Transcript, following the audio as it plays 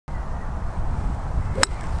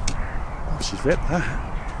she's ripped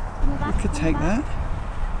that. We could take that.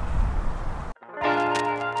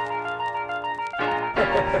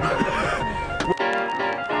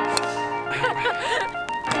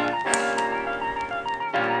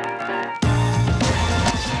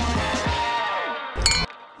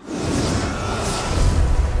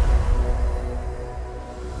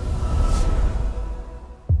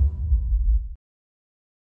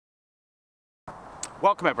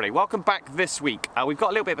 Welcome everybody, welcome back this week. We've got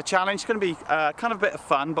a little bit of a challenge. It's going to be kind of a bit of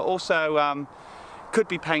fun, but also could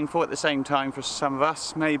be painful at the same time for some of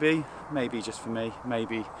us, maybe just for me,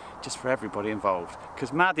 maybe just for everybody involved,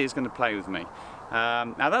 because Maddy is going to play with me.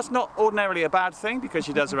 Now that's not ordinarily a bad thing because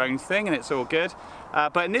she does her own thing and it's all good,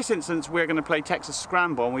 but in this instance we're going to play Texas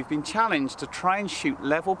Scramble and we've been challenged to try and shoot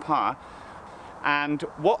level par. And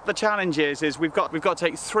what the challenge is we've got to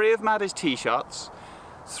take 3 of Maddys tee shots,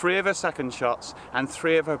 3 of her second shots and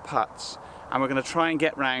 3 of her putts, and we're going to try and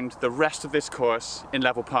get round the rest of this course in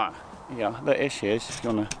level par. Yeah, there she is. If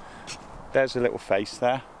you wanna, there's a little face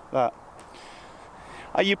there. That.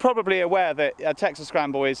 You're probably aware that Texas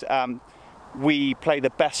Scramble is we play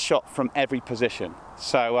the best shot from every position.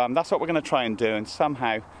 So that's what we're going to try and do, and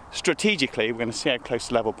somehow strategically we're going to see how close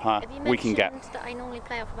to level par we can get. Have you mentioned that I normally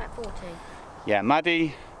play off about 40? Yeah,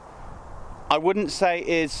 Maddy, I wouldn't say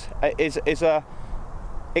is a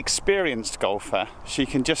experienced golfer. She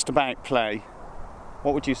can just about play.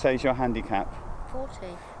 What would you say is your handicap? 40.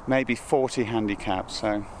 Maybe 40 handicap,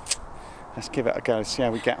 so let's give it a go, see how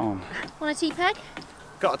we get on. Want a tea peg?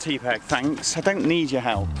 Got a tea peg, thanks. I don't need your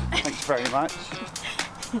help. Thanks very much.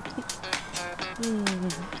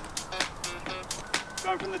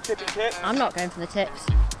 Going from the tippy tips? I'm not going for the tips.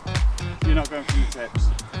 You're not going for the tips?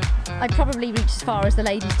 I'd probably reach as far as the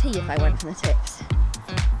ladies' tee if I went from the tips.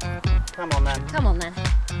 Come on then. Come on then.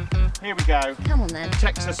 Here we go. Come on then.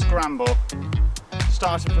 Texas Scramble.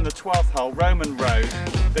 Starting from the 12th hole, Roman Road.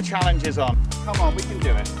 The challenge is on. Come on, we can do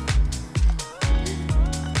it.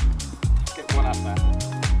 Get one up there.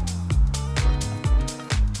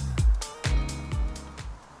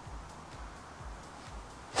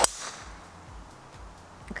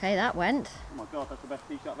 Okay, that went. Oh my God, that's the best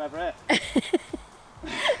tee shot I've ever hit.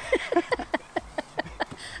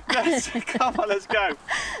 Yes, come on, let's go.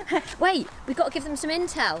 Wait, we've got to give them some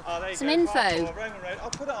intel, some info. Roman Road. I'll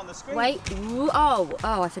put it on the screen. Wait, oh,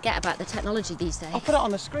 I forget about the technology these days. I'll put it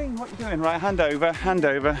on the screen. What are you doing? Right, hand over, hand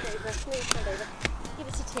over. Give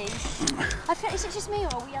it a tea. Is it just me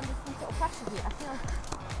or are we under some sort of pressure here? I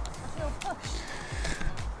feel pushed.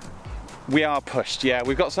 We are pushed, yeah.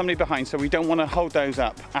 We've got somebody behind, so we don't want to hold those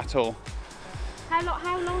up at all.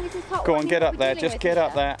 How long is this hot? Go on, get up there. Just get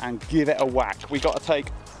up there and give it a whack. We've got to take,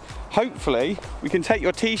 hopefully, we can take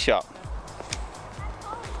your tee shot.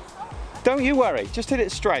 Don't you worry, just hit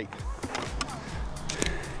it straight.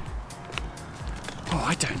 Oh,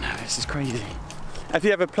 I don't know, this is crazy. Have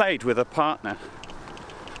you ever played with a partner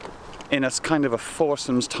in a kind of a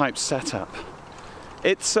foursomes type setup?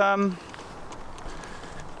 It's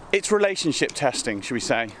relationship testing, should we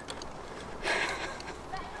say.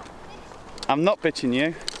 I'm not bitching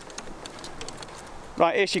you.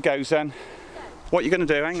 Right, here she goes then. What are you going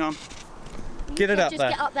to do? Hang on. Get it up there.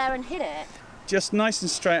 Just get up there and hit it. Just nice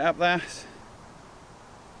and straight up there.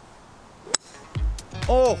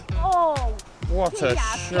 Oh! Oh! What a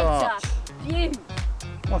shot! View.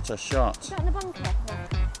 What a shot! Is that in the bunker? No.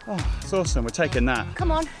 Oh, it's awesome. We're taking that.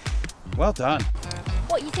 Come on. Well done.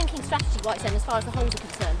 What are you thinking strategy-wise then, as far as the holes are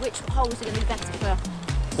concerned? Which holes are going to be better for?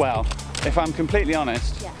 Well, if I'm completely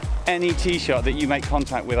honest, yeah. Any tee shot that you make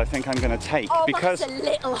contact with, I think I'm going to take. Oh, because that's a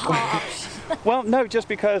little harsh. Well, no, just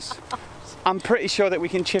because I'm pretty sure that we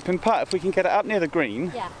can chip and putt. If we can get it up near the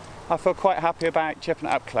green, yeah. I feel quite happy about chipping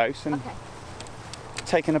it up close and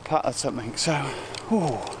taking a putt or something. So,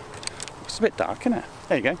 ooh, it's a bit dark, isn't it?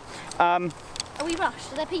 There you go. Are we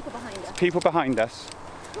rushed? Are there people behind us? People behind us.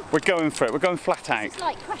 We're going for it. We're going flat out. It's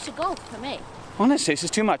like pressure golf for me. Honestly, this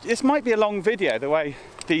is too much. This might be a long video the way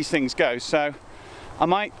these things go, so I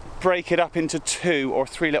might break it up into 2 or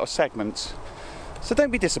 3 little segments. So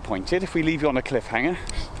don't be disappointed if we leave you on a cliffhanger.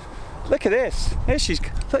 Look at this. There she's.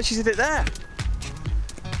 Look, she's hit it there.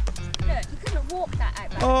 Look, you couldn't have walked that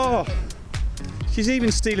out back. Oh, she's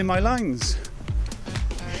even stealing my lines.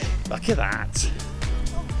 Look at that.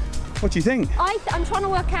 What do you think? I'm trying to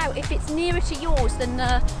work out if it's nearer to yours than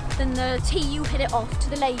the tee you hit it off to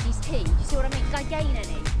the ladies' tee. Do you see what I mean? Did I gain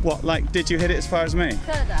any? What, like, did you hit it as far as me?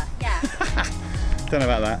 Further, yeah. Don't know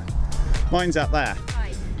about that. Mine's up there.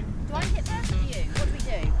 Right. Do I hit there or do you? What do we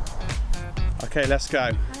do? Okay, let's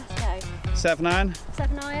go. Let's go. 7 iron.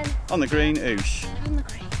 7 iron. On the green, oosh. On the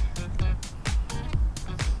green.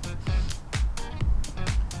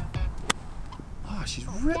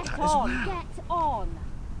 ripped Get that as on, well. get on.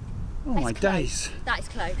 Oh my days. That is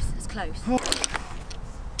close, that's close. Oh.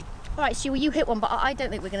 All right, Stu, well, you hit one, but I don't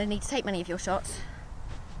think we're going to need to take many of your shots.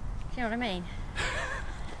 Do you know what I mean?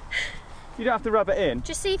 You don't have to rub it in.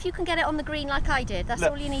 Just see if you can get it on the green like I did. That's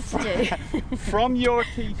all you need to do. From your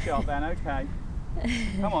tee shot then, okay.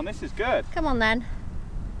 Come on, this is good. Come on then.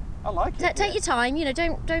 I like it. Take your time, you know,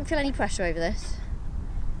 don't feel any pressure over this.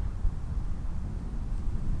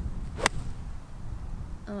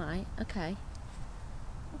 All right, okay.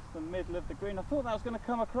 That's the middle of the green. I thought that was going to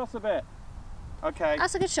come across a bit. Okay.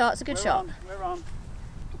 That's a good shot, it's a good shot. We're on.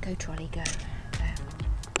 Go, trolley, go.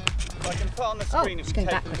 So I can put on the screen if you take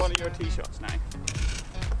backwards. one of your tee shots now.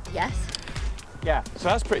 Yes. Yeah, so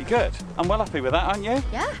that's pretty good. I'm well happy with that, aren't you?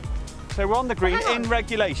 Yeah. So we're on the green hang on. in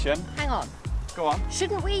regulation. Hang on. Go on.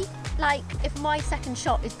 Shouldn't we, like, if my second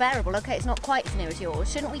shot is bearable, okay, it's not quite as near as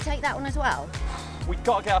yours, shouldn't we take that one as well? We've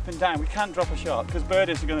got to get up and down. We can't drop a shot because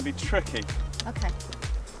birdies are going to be tricky. Okay.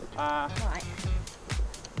 Right. Right.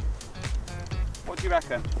 What do you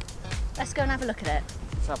reckon? Let's go and have a look at it.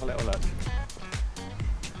 Let's have a little look.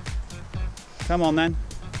 Come on then.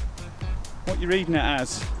 What are you reading it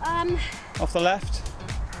as? Off the left?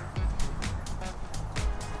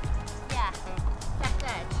 Yeah. Left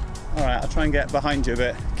edge. All right, I'll try and get behind you a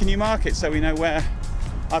bit. Can you mark it so we know where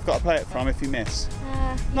I've got to play it from if you miss?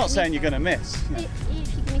 Not saying you're going to miss. You know.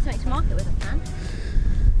 If you give me something to mark it with, I can.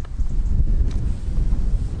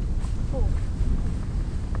 Cool.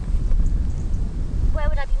 Where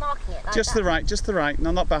would I be marking it? Like Just that? the right.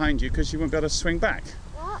 No, not behind you because you won't be able to swing back.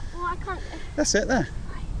 What? Well, I can't. That's it there.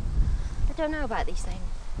 I don't know about these things.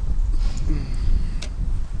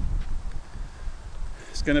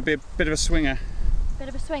 It's going to be a bit of a swinger. Bit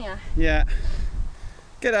of a swinger. Yeah.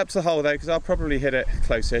 Get up to the hole though because I'll probably hit it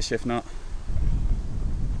close-ish if not.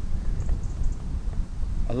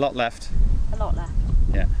 A lot left. A lot left.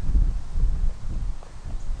 Yeah.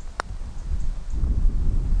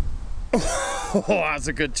 Oh, that's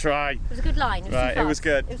a good try. It was a good line. It was Right, too it was fast.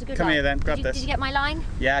 good. It was a good Come line. here then, grab Did this. you get my line?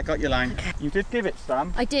 Yeah, I got your line. Okay. You did give it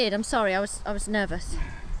some. I did. I'm sorry. I was nervous.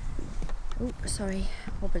 Oh, sorry.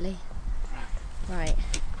 Wobbly. Right.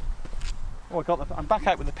 Oh, I'm back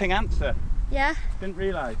out with the ping answer. Yeah. Didn't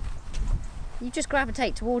realise. You just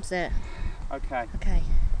gravitate towards it. Okay. Okay.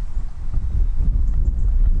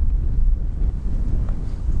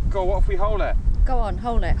 Go, what if we hole it? Go on.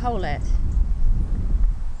 Hold it. Hold it.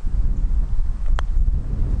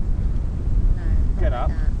 No. not Get like up.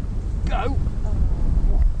 that. Go!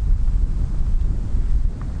 Oh.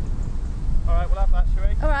 Alright, we'll have that, shall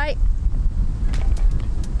we? All right.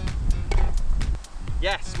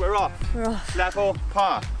 Yes, we're off. We're off. Level,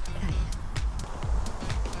 par. Okay.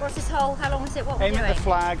 What's this hole? How long is it? What we're Aim doing? at the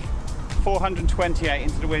flag, 428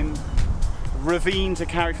 into the wind. Ravine to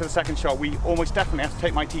carry for the second shot. We almost definitely have to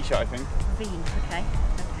take my tee shot, I think. Ravine. Okay.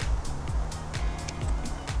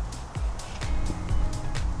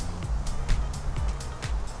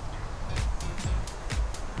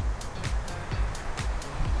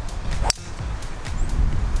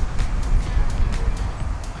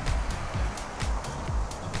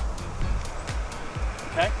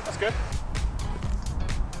 Okay, that's good.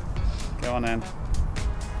 Go on then.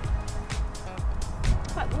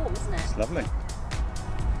 It's quite warm, isn't it? It's lovely.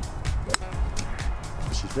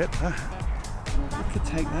 She's ripped that. We could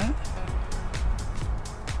take that.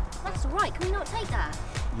 That's all right. Can we not take that?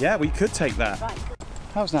 Yeah, we could take that. Right.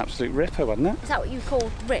 That was an absolute ripper, wasn't it? Is that what you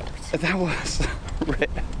call ripped? That was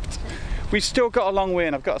ripped. We've still got a long way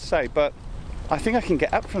in, I've got to say, but I think I can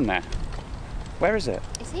get up from there. Where is it?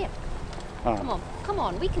 It's here. Oh. Come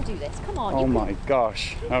on, we can do this. Come on. Oh my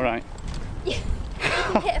gosh. All right. You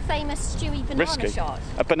can hit a famous Stewie banana Risky. shot.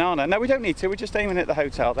 A banana. No, we don't need to. We're just aiming at the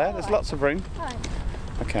hotel there. There's right. lots of room. Right.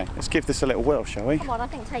 Okay, let's give this a little whirl, shall we? Come on, I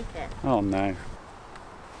think take it. Oh no.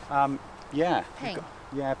 Yeah. Ping.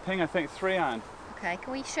 Yeah, ping. I think 3-iron. Okay,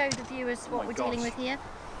 can we show the viewers what my we're dealing gosh. with here?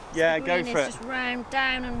 Yeah, the go green for is it. just round,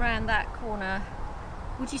 down and round that corner.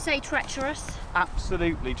 Would you say treacherous?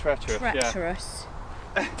 Absolutely treacherous. Treacherous.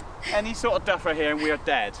 Yeah. Any sort of duffer here, and we are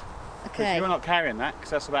dead. Okay. You're not carrying that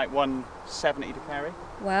because that's about 170 to carry.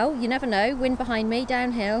 Well, you never know. Wind behind me,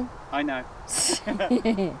 downhill. I know.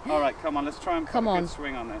 All right, come on. Let's try and put Come a on. good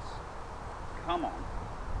swing on this. Come on.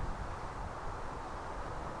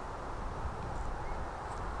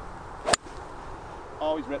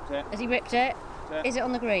 Oh, he's ripped it. Has he ripped it? Ripped it. Is it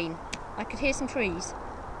on the green? I could hear some trees.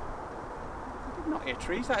 I did not hear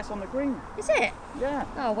trees. That is on the green. Is it? Yeah.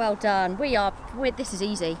 Oh, well done. This is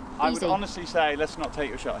easy. I Easy. would honestly say let's not take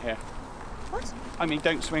your shot here. What? I mean,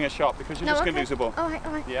 don't swing a shot because you're No, just going to okay. lose the ball. All right,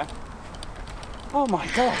 all right. Yeah. Oh my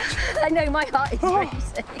God. I know, my heart is Oh.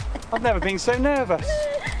 racing. I've never been so nervous.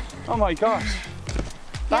 Oh my gosh.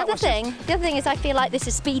 The other thing is I feel like this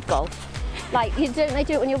is speed golf. Like, don't they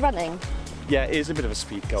do it when you're running? Yeah, it is a bit of a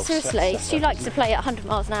speed golf. Seriously, Stu likes to play at 100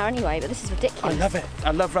 miles an hour anyway, but this is ridiculous. I love it.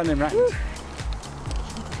 I love running around. Woo.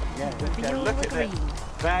 Yeah, look at it.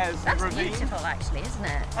 There's the ravine. That's beautiful actually, isn't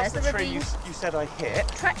it? That's There's the the tree ravine. you said I hit.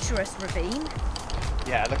 Treacherous ravine.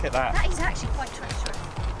 Yeah, look at that. That is actually quite treacherous.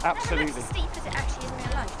 Absolutely. It never looks as steep as it actually is in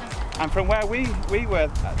real life, does it? And from where we were,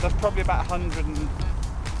 there's probably about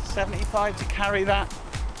 175 to carry that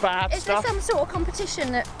bad Is stuff. there some sort of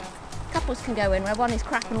competition that couples can go in where one is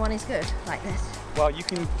crap and one is good, like this? Well, you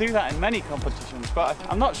can do that in many competitions, but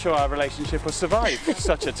I'm not sure our relationship will survive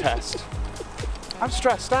such a test. I'm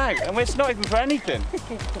stressed out, and it's not even for anything.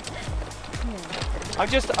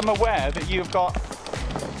 I'm aware that you've got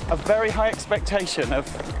a very high expectation of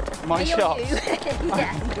my shots.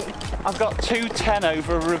 Yeah. I've got 210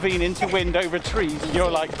 over a ravine into wind over trees, and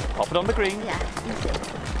you're like, pop it on the green. Yeah.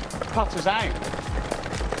 Putters out.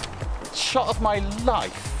 Shot of my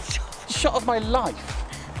life. Shot of my life.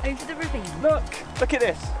 Over the ravine. Look at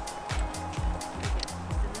this.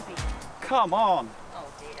 Come on. Oh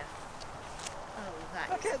dear.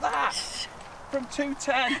 Oh, Look at that. From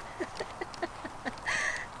 210.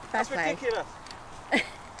 That's ridiculous.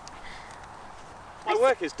 My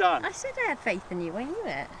work is done. I said I had faith in you, I knew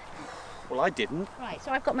it. Well, I didn't. Right,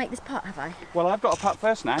 so I've got to make this putt, have I? Well, I've got a putt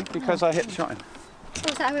first now because I hit the shot in.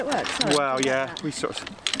 Oh, is that how it works? Sorry, Well, yeah, we sort of...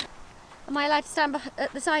 Am I allowed to stand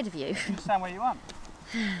at the side of you? You can stand where you want.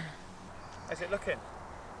 Is it looking?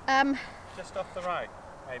 Just off the right,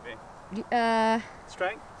 maybe.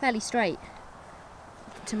 Straight? Fairly straight.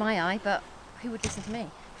 To my eye, but who would listen to me?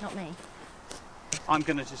 Not me. I'm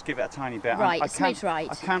going to just give it a tiny bit. Right, smooth right.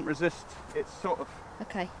 I can't resist. It's sort of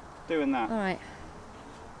doing that. All right.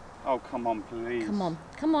 Oh, come on, please. Come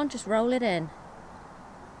on, just roll it in.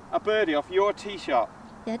 A birdie off your tee shot.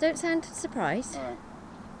 Yeah, don't sound surprised. All right.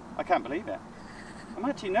 I can't believe it. I'm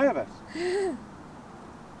actually nervous.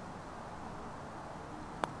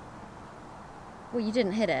 Well, you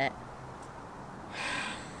didn't hit it.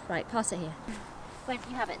 Right, pass it here. Where do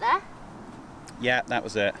you have it there? Yeah, that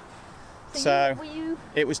was it. So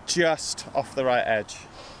it was just off the right edge.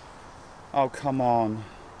 Oh, come on.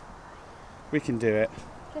 We can do it.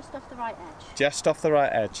 Just off the right edge. Just off the right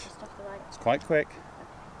edge. Just off the right. It's quite quick.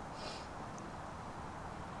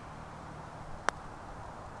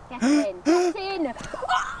 Get in. Get in.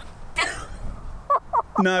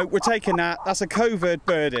 No, we're taking that. That's a covert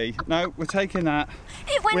birdie. No, we're taking that.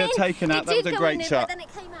 It went in. We're taking that. That was a great shot. But then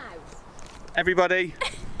it came out. Everybody.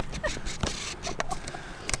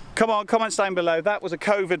 Come on, comments down below. That was a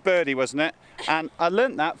covert birdie, wasn't it? And I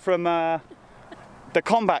learnt that from the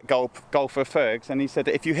combat golfer Fergs, and he said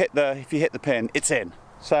that if you hit the pin, it's in.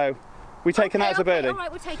 So we taking that as a birdie. All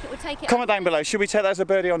right, we'll take it. Comment down below. Should we take that as a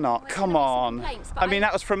birdie or not? Come on. I mean,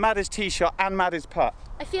 that was from Maddys Tee shot and Maddys putt.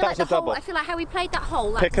 I feel like I feel like how we played that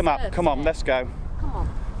hole. Pick them up. Come on, let's go. Come on.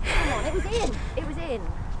 It was in. It was in.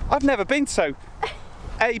 I've never been so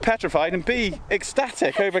A, petrified, and B,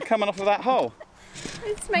 ecstatic over coming off of that hole.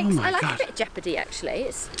 I like a bit of jeopardy actually.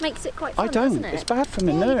 It makes it quite fun. I don't. Doesn't it? It's bad for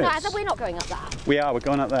my nerves. We're not going up that. We are. We're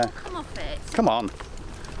going up there. Oh, come off it. Come on.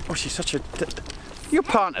 Oh, she's such a... Your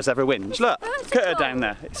partner's ever wins. Look, get her down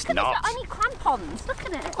there. It's not. I need crampons. Look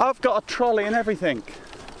at it. I've got a trolley and everything.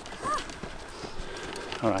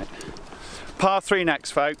 All right. Par 3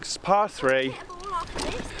 next, folks. Par 3.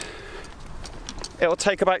 It'll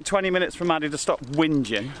take about 20 minutes for Maddie to stop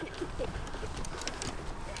whinging.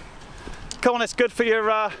 Come on, it's good for your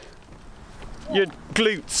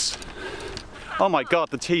glutes. Oh my God,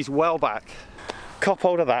 the tee's well back. Cop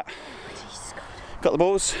hold of that. Got the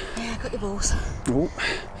balls? Yeah, got your balls. Ooh.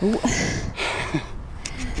 Ooh.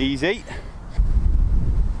 Easy.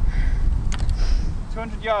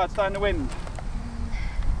 200 yards down the wind.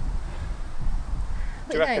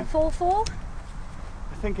 What are you going, 4-4?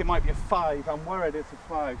 I think it might be a 5. I'm worried it's a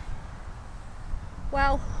 5.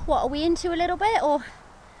 Well, what, are we into a little bit or?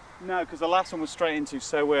 No, because the last one was straight into,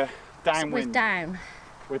 so we're downwind. We're down.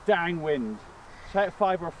 We're downwind. Shout a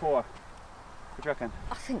 5 or a 4. What do you reckon?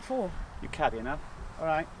 I think 4. You caddy enough. All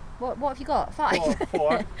right. What have you got? 5?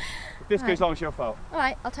 4. If this goes long, it's your fault. All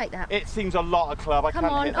right, I'll take that. It seems a lot of club. I come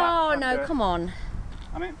can't on. hit that. Oh no, come on.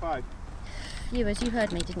 I meant 5. Viewers, you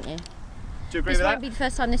heard me, didn't you? Do you agree with that? This won't be the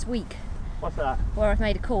first time this week. What's that? Where I've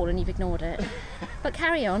made a call and you've ignored it. But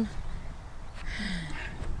carry on.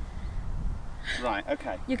 Right,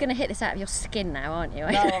 okay. You're going to hit this out of your skin now, aren't you?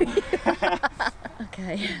 No,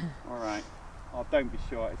 okay. All right. Oh, don't be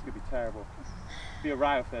short. It's going to be terrible. It'll be a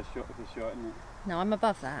row if they're short, isn't it? No, I'm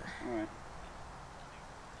above that. All right.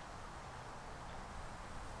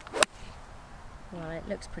 Well, it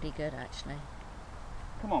looks pretty good actually.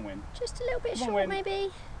 Come on, Win. Just a little bit Come on, short, Win.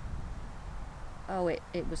 maybe. Oh, it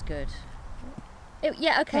was good.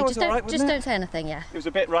 Yeah, okay. That was Just don't alright, wasn't it? say anything. Yeah. It was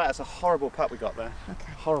a bit right. That's a horrible putt we got there.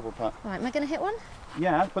 Okay. Horrible putt. Right, am I going to hit one?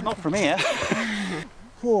 Yeah, but not from here.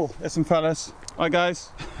 Oh, listen, fellas. All right, guys.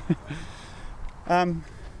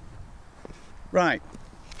 Right.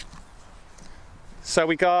 So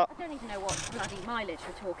we got I don't even know what bloody mileage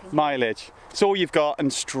we're talking. mileage. It's all you've got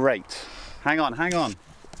and straight. Hang on, hang on.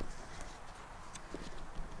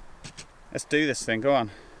 Let's do this thing. Go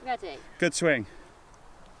on. Ready? Good swing.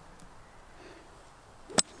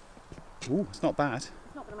 Ooh, it's not bad.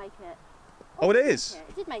 It's not going to make it. Oh, it is.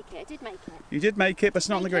 It did make it. It did make it. You did make it, but it's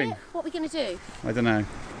not on the Make green. it? What are we going to do? I don't know.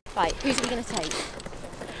 Right, who's are we going to take?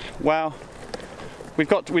 Well, we've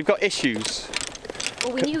got issues.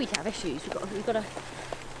 Well, we knew we'd have issues. We've got to.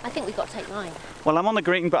 I think we've got to take mine. Well, I'm on the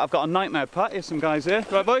green, but I've got a nightmare putt. Here's some guys here.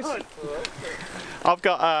 Right, boys? I've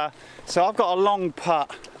got a long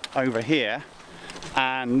putt over here,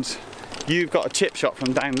 and you've got a chip shot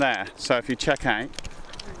from down there. So if you check out,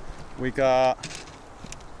 we got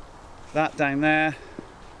that down there,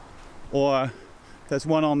 or there's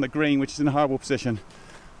one on the green which is in a horrible position.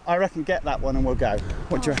 I reckon get that one and we'll go.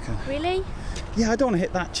 What do you reckon? Really? Yeah, I don't want to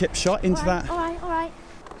hit that chip shot into that. All right, all right.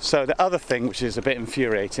 So the other thing, which is a bit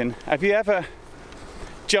infuriating, have you ever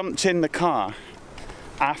jumped in the car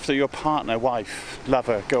after your partner, wife,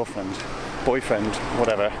 lover, girlfriend, boyfriend,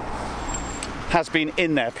 whatever, has been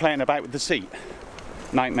in there playing about with the seat?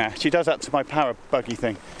 Nightmare. She does that to my power buggy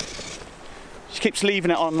thing. She keeps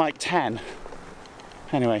leaving it on like 10.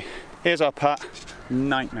 Anyway, here's our putt.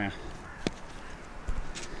 Nightmare.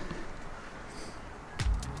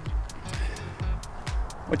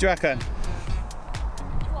 What do you reckon?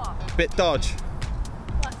 What? Bit dodge.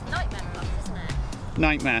 Well, it's a nightmare for us, isn't it?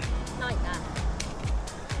 Nightmare. Nightmare.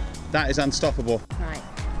 That is unstoppable. Right.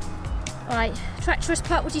 All right. Treacherous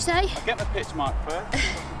putt, would you say? I'll get my pitch mark first.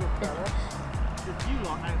 If you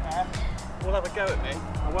lot out there will have a go at me,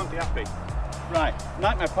 I won't be happy. Right,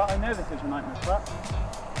 nightmare putt. I know this is a nightmare putt.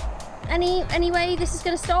 Any way this is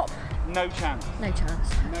going to stop? No chance. No chance.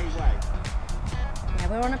 No way. Yeah,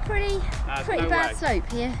 we're on a pretty no bad way. slope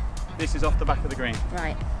here. This is off the back of the green.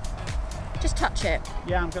 Right. Just touch it.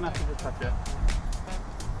 Yeah, I'm going to have to just touch it.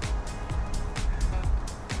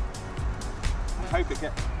 I hope it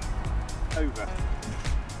gets over.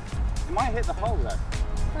 It might hit the hole though.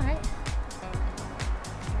 All right.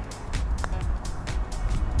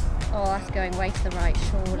 Oh, that's going way to the right,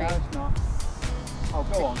 surely. No, it's not. Oh,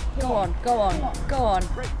 go on. Go on, go on, go on.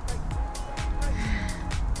 Break.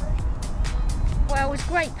 Well, it was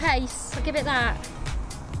great pace. I'll give it that.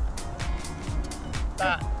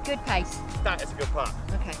 Good pace. That is a good putt.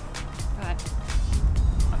 Okay. All right.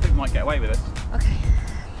 I think we might get away with this. Okay.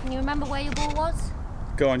 Can you remember where your ball was?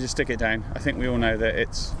 Go on, just stick it down. I think we all know that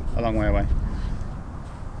it's a long way away.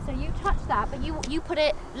 So you touched that, but you put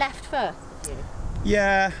it left first. Did you?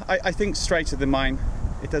 Yeah, I think straighter than mine.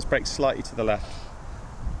 It does break slightly to the left.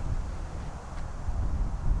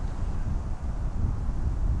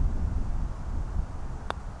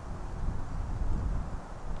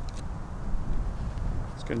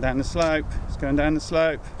 It's going down the slope. It's going down the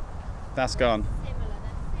slope. That's gone.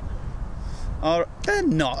 Oh, they're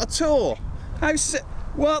not at all.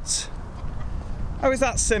 What? How is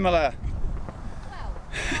that similar? Well,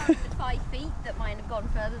 the 5 feet that mine have gone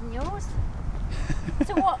further than yours.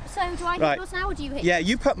 So what? So do I hit Right. yours now, or do you hit? Yeah,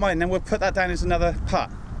 you put mine, then we'll put that down as another putt.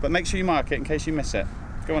 But make sure you mark it in case you miss it.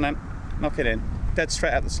 Go on then, knock it in. Dead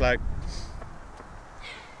straight out the slope.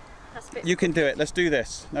 That's a bit. You can do it, let's do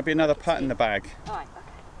this. There'll be another putt in the bag. All right. Okay.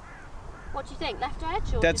 What do you think? Left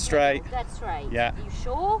edge or Dead just straight. middle? Dead straight. Yeah. Are you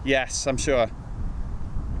sure? Yes, I'm sure.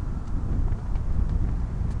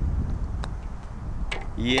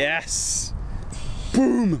 Yes!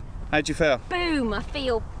 Boom! How'd you feel? Boom! I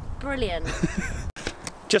feel brilliant.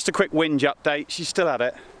 Just a quick whinge update, she's still at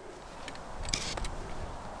it.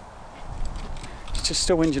 She's just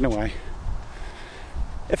still whinging away.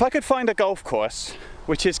 If I could find a golf course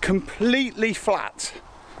which is completely flat,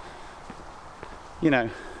 you know,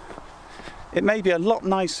 it may be a lot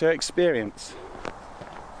nicer experience.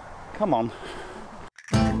 Come on.